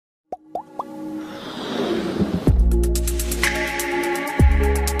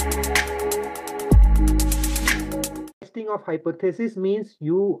of hypothesis means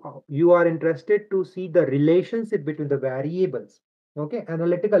you are interested to see the relationship between the variables. Okay,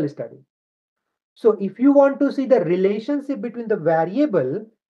 analytical study. So if you want to see the relationship between the variable,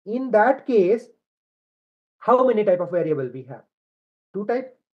 in that case, how many type of variable we have? Two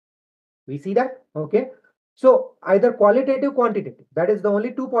type. We see that. Okay. So either qualitative, quantitative. That is the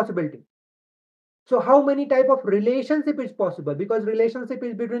only two possibility. So how many type of relationship is possible? Because relationship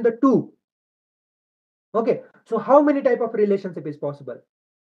is between the two. Okay. So how many type of relationship is possible?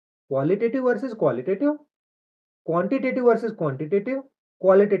 Qualitative versus qualitative, quantitative versus quantitative,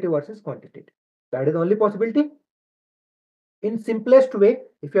 qualitative versus quantitative. That is the only possibility. In simplest way,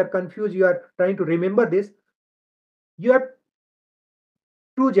 if you are confused, you are trying to remember this, you have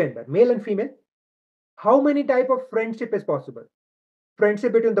two gender, male and female. How many type of friendship is possible?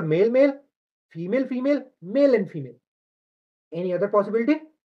 Friendship between the male, female, male and female. Any other possibility?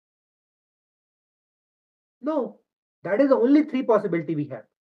 No. That is the only three possibility we have.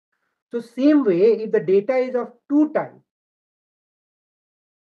 So same way, if the data is of two types,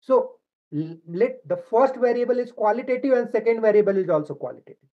 so let the first variable is qualitative and second variable is also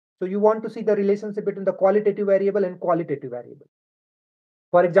qualitative. So you want to see the relationship between the qualitative variable and qualitative variable.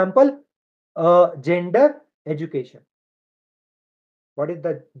 For example, gender, education. What is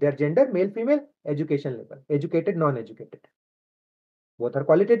their gender? Male, female, education level, educated, non-educated. Both are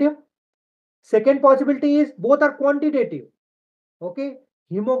qualitative. Second possibility is both are quantitative. Okay,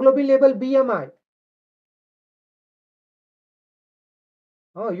 hemoglobin level, BMI.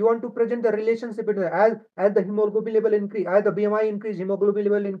 Oh, you want to present the relationship between as the hemoglobin level increase, as the BMI increase, hemoglobin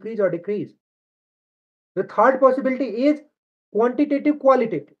level increase or decrease. The third possibility is quantitative,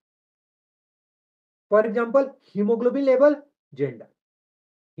 qualitative. For example, hemoglobin level, gender.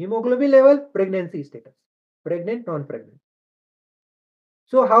 Hemoglobin level, pregnancy status. Pregnant, non-pregnant.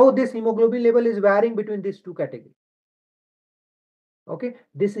 So how this hemoglobin level is varying between these two categories? Okay,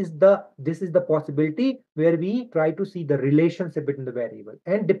 this is the possibility where we try to see the relationship between the variable,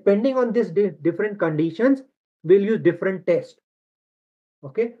 and depending on this different conditions, we'll use different tests.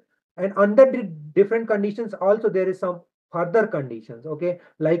 Okay, and under the different conditions also there is some further conditions. Okay,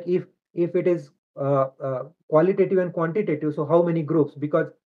 like if it is qualitative and quantitative, so how many groups? Because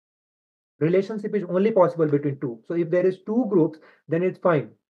relationship is only possible between two. So if there is two groups, then it's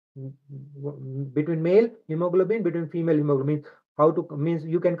fine. Between male hemoglobin, between female hemoglobin, how to means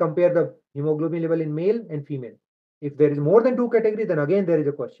you can compare the hemoglobin level in male and female. If there is more than two categories, then again there is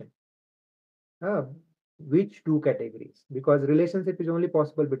a question. Which two categories? Because relationship is only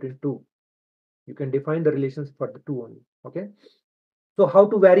possible between two. You can define the relationship for the two only. Okay. So how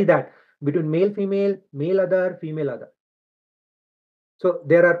to vary that between male, female, male other, female other? So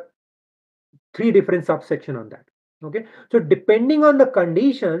there are three different subsection on that. Okay, so depending on the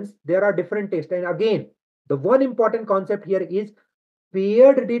conditions, there are different tests. And again, the one important concept here is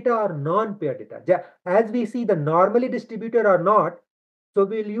paired data or non-paired data. As we see the normally distributed or not, so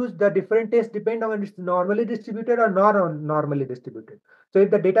we'll use the different tests depend on it's normally distributed or not normally distributed. So if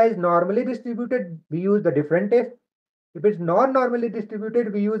the data is normally distributed, we use the different test. If it's not normally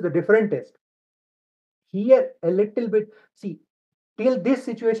distributed, we use the different test. Here a little bit, see, till this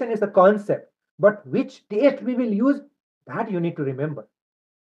situation is the concept. But which test we will use, that you need to remember.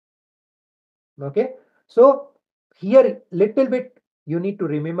 Okay, so here little bit you need to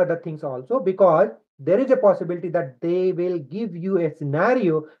remember the things also, because there is a possibility that they will give you a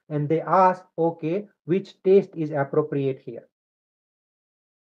scenario and they ask, okay, which test is appropriate here.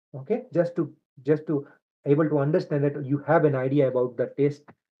 Okay, just to able to understand that you have an idea about the test,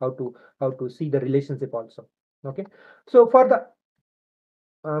 how to see the relationship also. Okay, so for the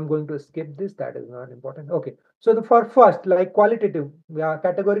I'm going to skip this. That is not important. Okay. So for first, like qualitative,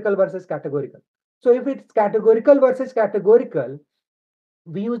 categorical versus categorical. So if it's categorical versus categorical,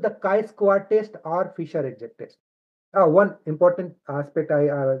 we use the chi-square test or Fisher-Reject test. One important aspect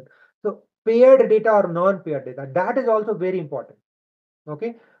so paired data or non-paired data, that is also very important.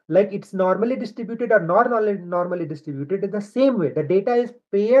 Okay. Like it's normally distributed or not normally distributed in the same way. The data is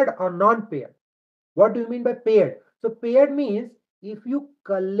paired or non-paired. What do you mean by paired? So paired means if you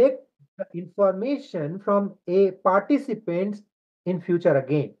collect the information from a participant in future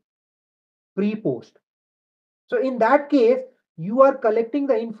again, pre-post. So in that case, you are collecting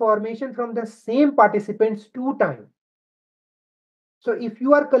the information from the same participants 2 times. So if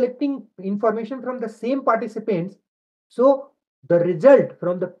you are collecting information from the same participants, so the result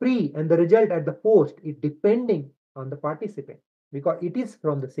from the pre and the result at the post is depending on the participant, because it is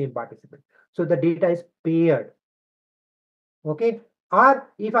from the same participant. So the data is paired. Okay,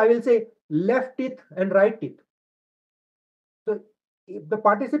 or if I will say left teeth and right teeth. So if the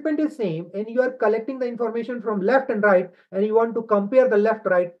participant is same and you are collecting the information from left and right and you want to compare the left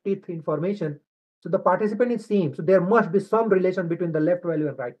right teeth information, so the participant is same, so there must be some relation between the left value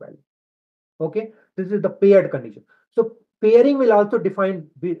and right value. Okay, this is the paired condition. So pairing will also define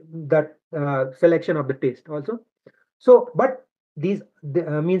that selection of the test also. So but these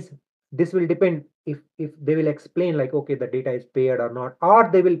means this will depend if they will explain like, okay, the data is paired or not, or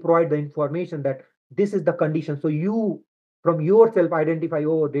they will provide the information that this is the condition, so you from yourself identify,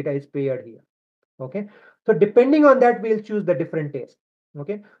 oh, data is paired here. Okay, so depending on that we'll choose the different test.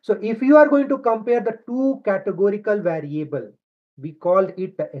 Okay, so if you are going to compare the two categorical variable, we called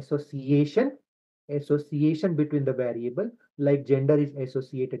it the association between the variable, like gender is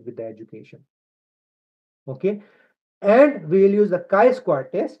associated with the education. Okay, and we will use the chi-square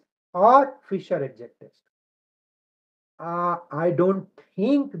test or Fisher-Exec test. I don't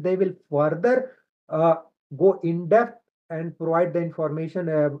think they will further go in depth and provide the information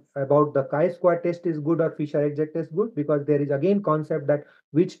about the chi-square test is good or Fisher-Exec test good, because there is again concept that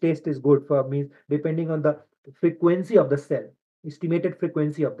which test is good for means depending on the frequency of the cell, estimated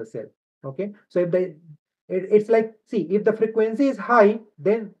frequency of the cell. Okay, so if it's like, see, if the frequency is high,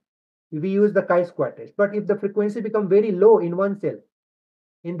 then we use the chi-square test. But if the frequency become very low in one cell,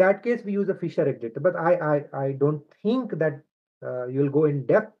 in that case we use a Fisher-Exec. But I don't think that you'll go in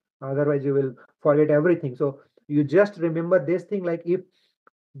depth, otherwise you will forget everything. So you just remember this thing, like if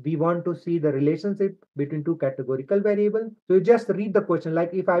we want to see the relationship between two categorical variables, so you just read the question.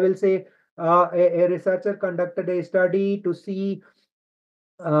 Like if I will say a researcher conducted a study to see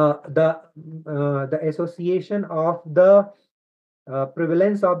the association of the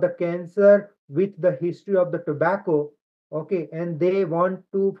prevalence of the cancer with the history of the tobacco. Okay, and they want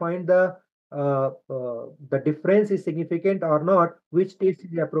to find the difference is significant or not, which test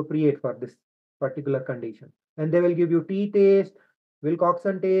is appropriate for this particular condition, and they will give you t-test,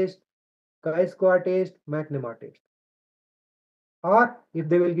 Wilcoxon test, chi-square test, McNemar test. Or if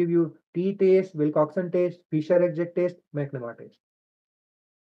they will give you t-test, Wilcoxon test, Fisher-Exec test, McNemar test.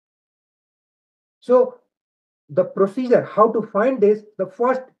 So the procedure, how to find this, the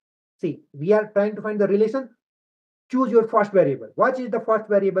first, see, we are trying to find the relation. Choose your first variable. What is the first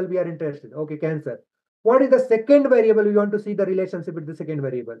variable we are interested in? Okay, cancer. What is the second variable? We want to see the relationship with the second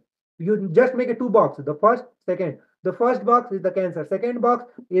variable. You just make a two box, the first, second. The first box is the cancer. Second box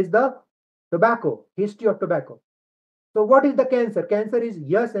is the tobacco, history of tobacco. So what is the cancer? Cancer is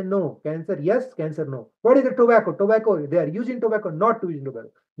yes and no. Cancer yes, cancer no. What is the tobacco? Tobacco, they are using tobacco, not using tobacco.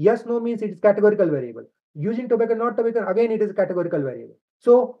 Yes, no means it is categorical variable. Using tobacco, not tobacco, again it is a categorical variable.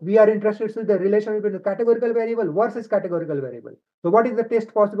 So we are interested in the relation between the categorical variable versus categorical variable. So what is the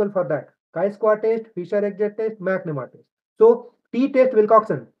test possible for that? Chi-square test, Fisher-Exec test, McNemar test. So t-test,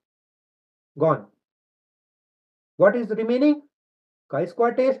 Wilcoxon, gone. What is remaining?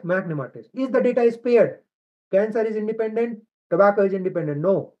 Chi-square test, McNemar test. Is the data is paired? Cancer is independent, tobacco is independent.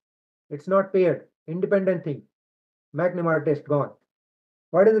 No, it's not paired. Independent thing. McNemar test gone.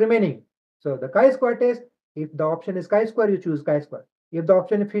 What is remaining? So the chi-square test, if the option is chi-square, you choose chi-square. If the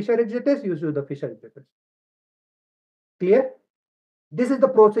option is Fisher-Exec test, you choose the Fisher-Exec test. Clear? This is the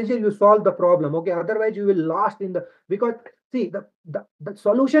procedure you solve the problem. Okay, otherwise you will lost in the, because see, the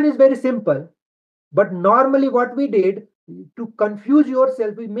solution is very simple, but normally what we did to confuse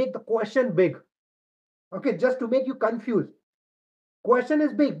yourself, we make the question big. Okay, just to make you confused. Question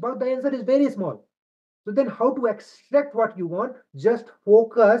is big, but the answer is very small. So then how to extract what you want? Just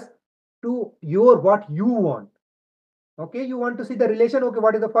focus to your what you want. Okay, you want to see the relation. Okay,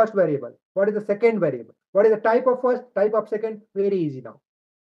 what is the first variable? What is the second variable? What is the type of first, type of second? Very easy now.